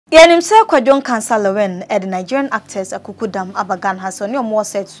Yenimse kwadjon cancer Lilwin the Nigerian actors akukudam abagan has on your more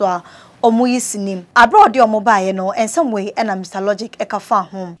said so omuyi sinim abroad your mobile no and some way and Mr. Logic ekafa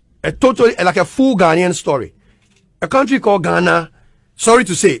home. A totally like a full Ghanaian story. A country called Ghana, sorry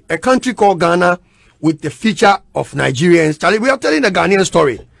to say, a country called Ghana with the feature of Nigerians. Charlie, we are telling the Ghanaian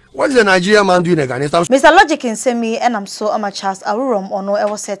story. What is the Nigerian man doing in the Ghanaian story? Mr. Logic in send me and I'm so amateurs Awurum or no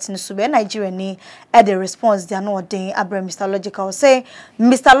ever set in Sube Nigerian ni at the response they are not doing Abraham Mr. Logic I will say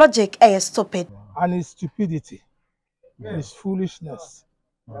Mr. Logic is stupid. And it's stupidity. It's foolishness.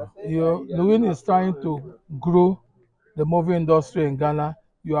 Lilwin is trying to grow the movie industry in Ghana.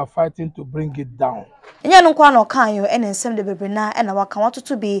 You are fighting to bring it down. Nya no kwa no kan yo ene nsem de bebre na e na waka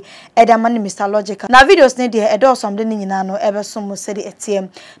watoto bi edama ni Mr. Logic na videos ne de e do som de nyina no ebe so mo se de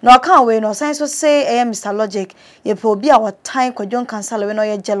etiem na waka we no san so say Mr. Logic ye pe obi a wotan kwadjon cancel we no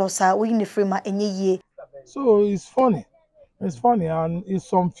ye jealous a we ni free ma enye yie. So it's funny and it's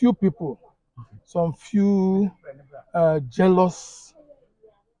some few people, some few jealous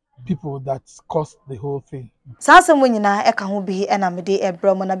people that caused the whole thing. Sansa munyina eka ho bi ena mede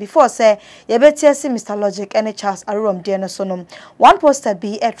ebro na before say ye betia si Mr. Logic and Charles Awurum de no so no one poster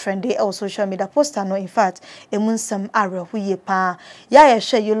be a trendy on social media poster no in fact emunsam are huye pa ya ye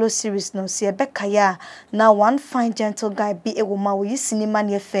hwe yellow series no se beka ya na one fine gentle guy be a woman we cinema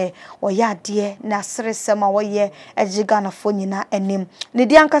ne fe o ya de na seresema wo ye ejiga na fo nyina enim ne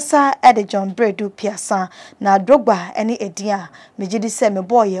di ankasa e de John Bredu Piasa na Drogba ene edia megidi se me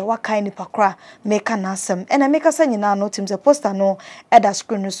boy ye wakai ni pakra meka na asem na make say nyina no team the poster no e da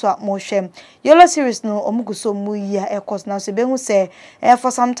screen no so mo hwem yellow series no omuguso mu ya e course na so be hu say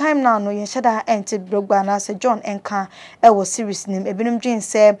for some time now no yen shada enti Drogba na say John enka e wo series nim ebinim dwen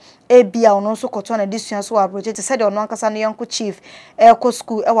say e bia ono so koto na disua so abroche te say de ono ankasa no yanko chief e ko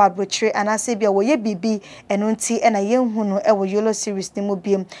school e wa abroche ana say bia wo ye bibi eno nti e na yen hu no e wo yellow series nim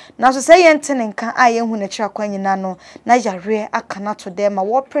biem na so say yen tenenka a yen hu na kira kwa nyina no na yare akana to dem ma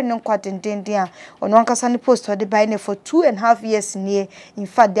wo pre ne kwa dendenden a ono ankasa ne post or the buy for 2.5 years near. In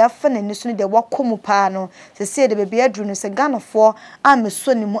fact, they are fun and soon they walk come pano. They say the baby adrun is a gun of 4. I'm a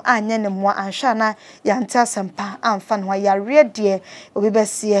sonny mo anyan and more and shana yanta sampa and fan why ya read dear. We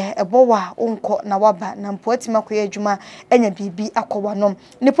best see a boa unco nawaba nam poetima juma and a BB aquanom.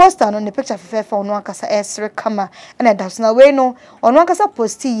 The poster on the picture for fair no casa esre kama and a does no way no on one casa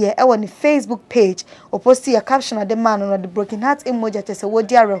posty ye on the Facebook page or posty a caption of the man on the broken heart emoji as a word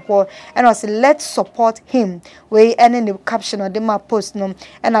dear and was let's support him. We ending the caption of the map post no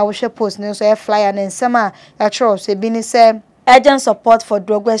and I will share post no so a flyer and summer a troll say bini say urgent support for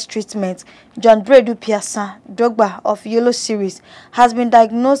Drogba's treatment. John Bredu Piasa, Drogba of Yellow series, has been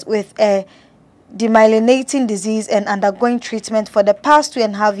diagnosed with a demyelinating disease and undergoing treatment for the past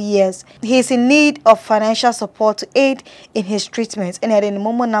 2.5 years. He is in need of financial support to aid in his treatment. And then the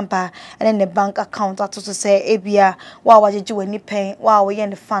Momo number and then the bank account to say Abia wow wajeji weni pen wow we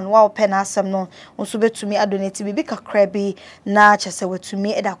the fan wow pen asem no onso betumi adonate bibi kakrabi na chese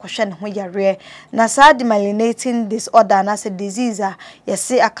wetumi eda kwhwe ho yare na sa demyelinating disorder na say disease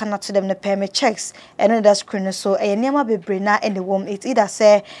yesi akana to them the permit checks and that screen so e niam bebre na in the womb it either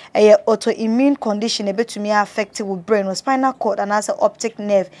say e autoimmune condition a bit to me affected with brain or spinal cord and as optic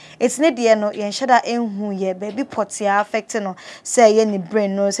nerve. It's need the no yen shada enhu ye baby potia affecting no say ye ni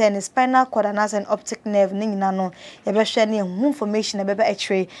brain no say ni spinal cord and as an optic nerve ni na no ye be hwe ni information e be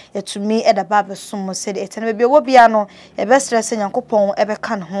etwe ye to me e da baba sum said it and be wo bia no ye be stress nyankopon e be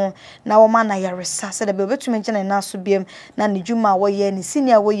kan ho na wo ma na yaresa say da be to me gina na so biem na ni dwuma wo ye ni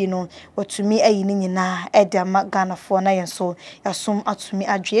senior wo yi no wo to me ayi ni nyina e da Ghana for na yen so yasum atumi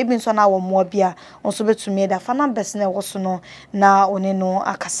adwe e bi so na wo mo bia onso betumi da fa numbers na wo so no na one no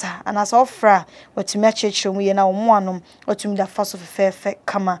akasa anasa ofra watumi achechire mu ye na wo mo anom watumi da fa so fefe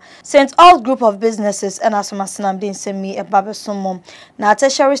kama St. All group of businesses and asomasenam dey semi e babesomom na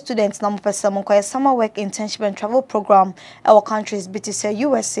tertiary students na mo pesa mo kwa summer work internship and travel program our countries BTC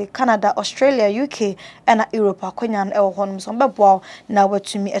USA Canada Australia UK and Europe akonya na e wo honom so bebo na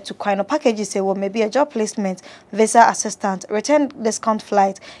watumi etukwan no packages say wo maybe a job placement visa assistant return discount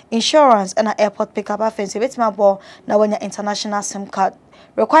flight insurance and airport pickup offense betima bo na wanya international SIM card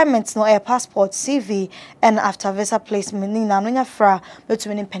requirements no air passport CV and after visa placement ni na no fra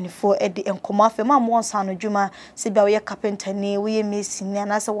betumi ni penifo e de enkomo afema mo nsa no dwuma se bia we carpenter ni we mason ni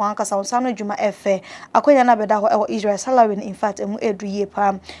na se wan kasa nsa no dwuma efe akonya na beda ho e Israel salary in fact emu edu ye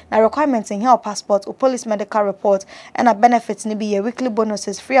pa na requirements in here passport or police medical report and a benefits ni be weekly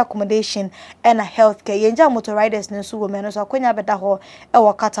bonuses free accommodation and a health care yenja motor riders ni so women so akonya beda ho e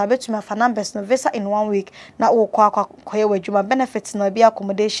wakata betumi afa numbers no visa in 1 week na wo kwa kwa ye wadwuma benefits no bia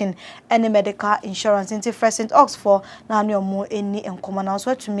accommodation any medical insurance into first St. Oxford na no mo eni enkomo na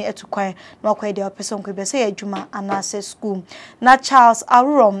so atumi etukwan na okwa dia person ko be say adwuma anase school na Charles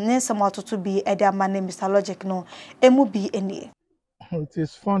Awurum ne nsamato bi e dia mane Mr. Logic no emu bi eni. It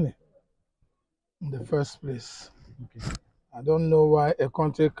is funny in the first place. Okay. I don't know why a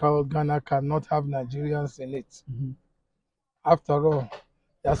country called Ghana cannot have Nigerians in it. After all,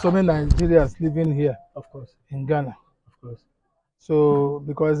 there are so many Nigerians living here, of course, in Ghana. Of course. So,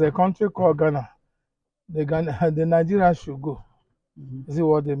 because a country called Ghana, the Nigerians should go. Is it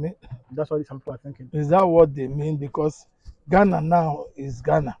what they mean? That's what some people are thinking. Is that what they mean? Because Ghana now is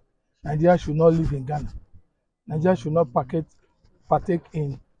Ghana. Nigeria should not live in Ghana. Nigeria should not partake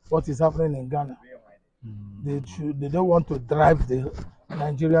in what is happening in Ghana. They don't want to drive the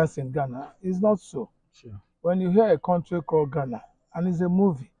Nigerians in Ghana. It's not so. Sure. When you hear a country called Ghana and it's a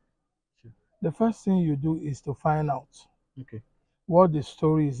movie, sure, the first thing you do is to find out what the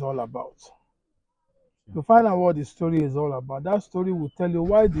story is all about. To find out what the story is all about, that story will tell you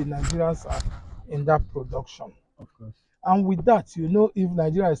why the Nigerians are in that production. Of course. And with that, you know if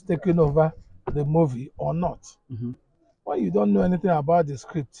Nigeria is taking over the movie or not. When you don't know anything about the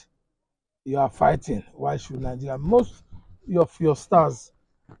script, you are fighting. Why should Nigeria? Most of your stars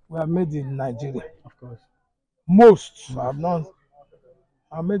were made in Nigeria. Of course. Most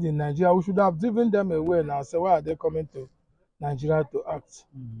are made in Nigeria. We should have driven them away now. So why are they coming to Nigeria to act?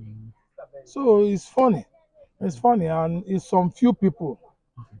 So it's funny. It's funny, and it's some few people,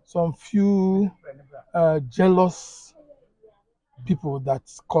 some few jealous people that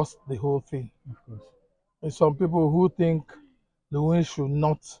caused the whole thing. Of course. It's some people who think Lilwin should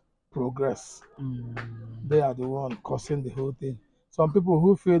not progress. They are the one causing the whole thing. Some people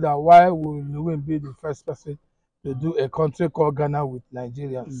who feel that why will Lilwin be the first person to do a country called Ghana with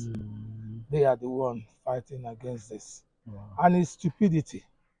Nigerians? They are the one fighting against this. And it's stupidity.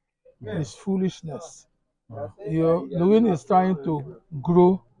 It's foolishness. Lilwin is trying to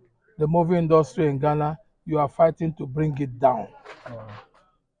grow the movie industry in Ghana. You are fighting to bring it down,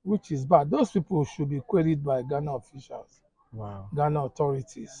 which is bad. Those people should be queried by Ghana officials, Ghana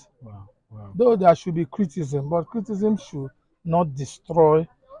authorities. Though there should be criticism, but criticism should not destroy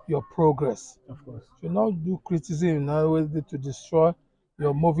your progress. Of course. Should not do criticism in a way to destroy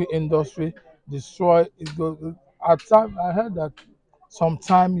your movie industry, destroy it. At time, I heard that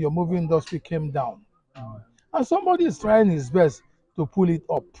sometime your movie industry came down. And somebody is trying his best to pull it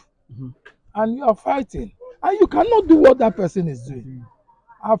up. And you are fighting. And you cannot do what that person is doing.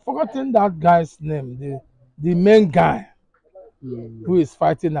 I've forgotten that guy's name, the main guy who is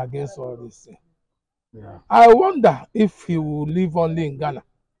fighting against all this thing. I wonder if he will live only in Ghana.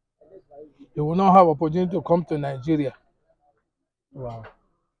 He will not have opportunity to come to Nigeria.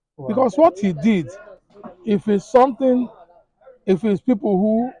 Because what he did, if it's something, if it's people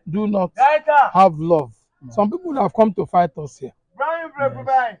who do not have love, some people would have come to fight us here.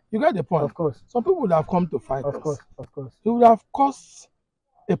 Yes. You get the point? Of course. Some people would have come to fight us. Of course, of course. It would have caused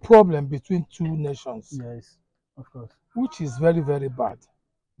a problem between two nations. Yes, of course. Which is very, very bad.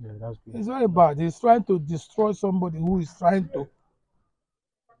 Yeah, that's good. It's very bad. He's trying to destroy somebody who is trying to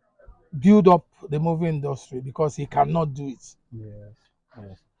build up the movie industry because he cannot do it. Yes,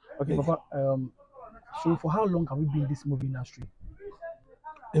 yes. Okay, Papa, so for how long have we been in this movie industry?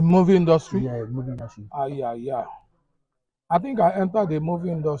 In movie industry? Yeah, movie industry. Yeah. I think I entered the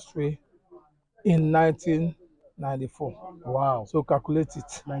movie industry in 1994. Wow. So calculate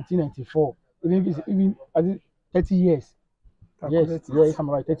it. 1994. Even 30 years. Calculate yes, it. Yes, I'm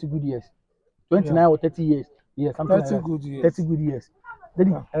right. 30 good years. 29 or 30 years. Yeah, something 30 like good years. 30 good years.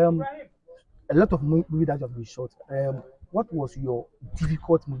 Then, a lot of movies that you have been shot. What was your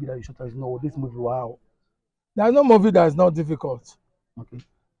difficult movie that you shot? No, this movie, wow. There's no movie that is not difficult. Okay.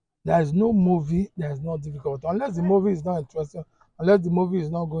 There is no movie that is not difficult unless the movie is not interesting, unless the movie is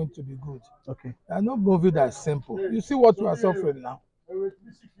not going to be good. Okay. There's no movie that is simple. You see what we are suffering now.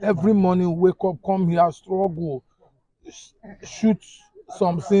 Every morning, wake up, come here, struggle, shoot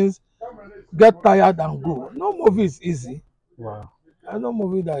some things, get tired and go. No movie is easy. Wow. There's no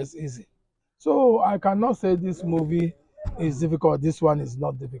movie that is easy. So I cannot say this movie is difficult. This one is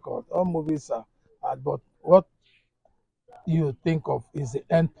not difficult. All movies are hard, but what you think of is the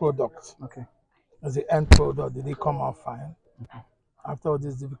end product. Okay. As the end product, did it come out fine? Okay. After all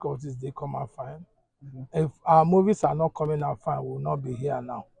these difficulties, they come out fine. If our movies are not coming out fine, we will not be here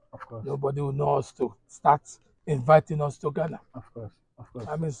now. Of course. Nobody will know us to start inviting us to Ghana. Of course. Of course.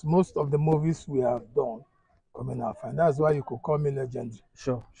 I mean, most of the movies we have done coming out fine. That's why you could call me legendary.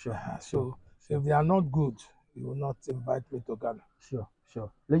 Sure. So if they are not good, you will not invite me to Ghana. Sure.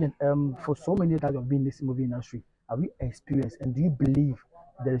 Legend, for so many years that you have been in this movie industry, have you experienced and do you believe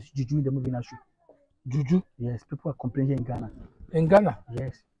there's juju in the movie industry. Juju? Yes, people are complaining in Ghana. In Ghana?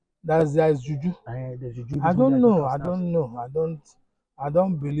 Yes. There is juju. There's juju. I don't know. I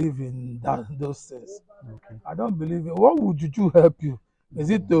don't believe in those things. Okay. I don't believe in. What would juju help you? Is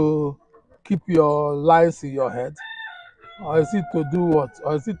it to keep your lines in your head? Or is it to do what?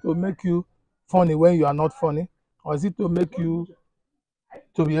 Or is it to make you funny when you are not funny? Or is it to make you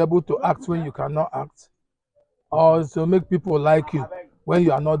to be able to act when you cannot act? Or is it to make people like you when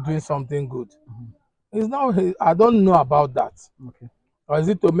you are not doing something good? It's not. I don't know about that. Okay. Or is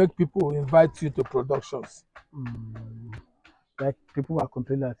it to make people invite you to productions? Like people are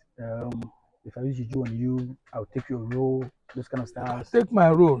complaining that if I use juju on you, I'll take your role. Those kind of stuff. Take my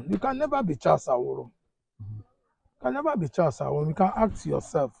role. You can never be Charles Awurum. You can never be Charles Awurum. You can act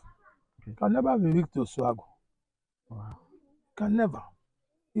yourself. Okay. You can never be Victor Swago. Wow. You can never.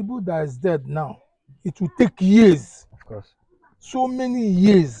 Ibu that is dead now. It will take years. Of course. So many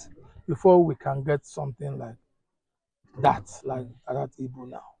years before we can get something like that Ibu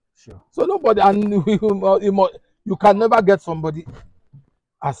now. Sure. So nobody, and you can never get somebody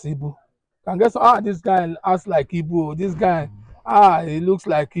as Ibu. Can get this guy acts like Ibu. This guy, he looks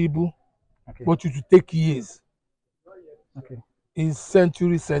like Ibu. Okay. But it will take years. Okay. It's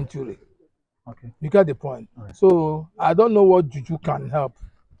century. Okay. You get the point. Right. So I don't know what juju can help.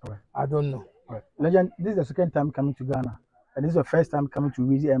 Right. I don't know. Right. Legend, this is the second time coming to Ghana, and this is the first time coming to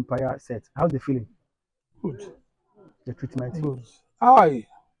Wheezy Empire set. How's the feeling? Good. The treatment. Good. I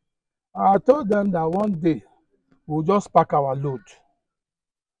told them that one day we'll just pack our load.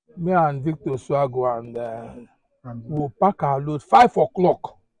 Me and Victor Swago and we'll pack our load 5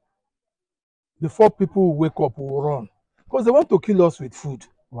 o'clock. Before people will wake up, we'll run. Because they want to kill us with food.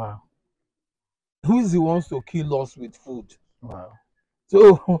 Wow. Who is the wants to kill us with food? Wow.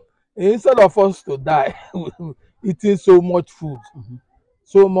 So instead of us to die eating so much food,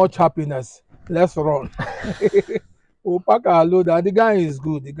 so much happiness, let's run. We'll pack our load, and the guy is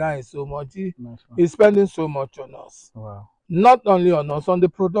good. The guy is so much. He's spending so much on us. Wow. Not only on us, on the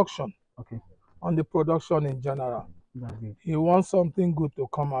production. Okay. On the production in general. He wants something good to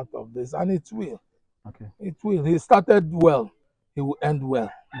come out of this, and it will. Okay. It will. He started well. He will end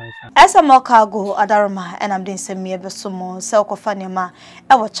well. Esa mo cargo adarma enam din se me besomo se okofanema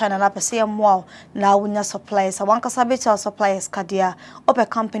e wo channel apese ye mo na wunya suppliers wankasa becha suppliers kadia ope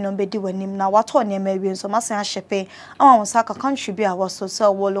company on bedi wanim na wato ne ma wi so masen ahyepe ama won saka country bi a waso se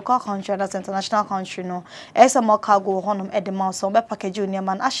wo local country and international country no esa mo cargo honom e de ma so be package unia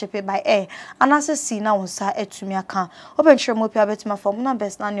man ahyepe by air anase si na won sa etumi aka ope ntwe mo pia betima form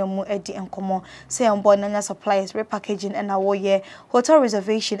numbers na ne mo edi enkomo se en boy na suppliers repackaging and wo ye hotel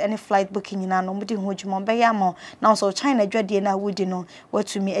reservation any flight booking na no mudi ho dwuma be ya mo na so China dwade na wudi no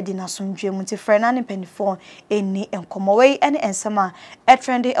watumi edi na somdwe mu ti frɛ na ne penifo eni enkomo we ene ensema e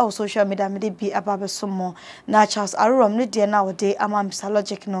trendy on social media me de bi ababesomo na Charles Awurum ne de na wode ama Mr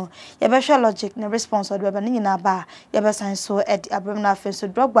Logic no ye be hwe Logic ne response wode be ne nyina ba ye be san so edi abram na afen so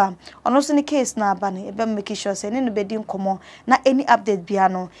drogba ono so ne case na ba ne ye be make sure say ne no be di enkomo na any update bia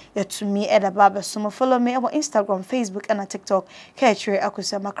no yetumi eda babesomo follow me on Instagram, Facebook and TikTok.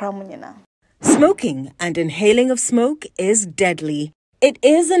 Smoking and inhaling of smoke is deadly. It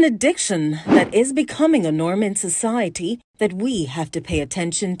is an addiction that is becoming a norm in society that we have to pay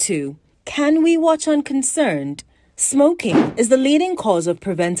attention to. Can we watch unconcerned? Smoking is the leading cause of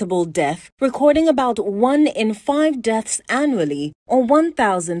preventable death, recording about 1 in 5 deaths annually, or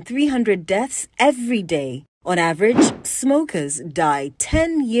 1,300 deaths every day. On average, smokers die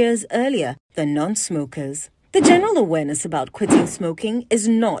 10 years earlier than non-smokers. The general awareness about quitting smoking is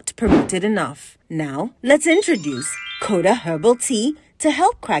not promoted enough. Now, let's introduce Coda Herbal Tea to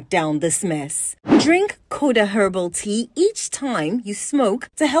help crack down this mess. Drink Coda Herbal Tea each time you smoke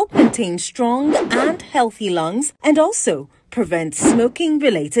to help maintain strong and healthy lungs and also prevent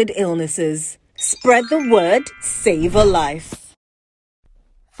smoking-related illnesses. Spread the word, save a life.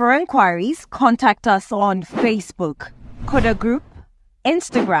 For inquiries, contact us on Facebook, Coda Group,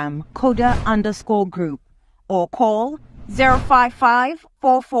 Instagram, Coda_Group, or call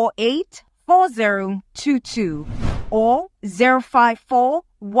 055-448-4022 or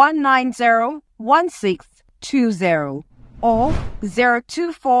 054-190-1620 or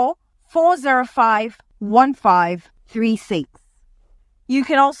 024-405-1536. You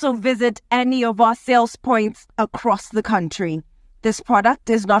can also visit any of our sales points across the country. This product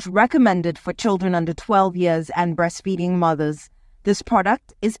is not recommended for children under 12 years and breastfeeding mothers. This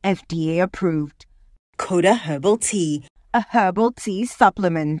product is FDA approved. Coda Herbal Tea, a herbal tea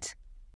supplement.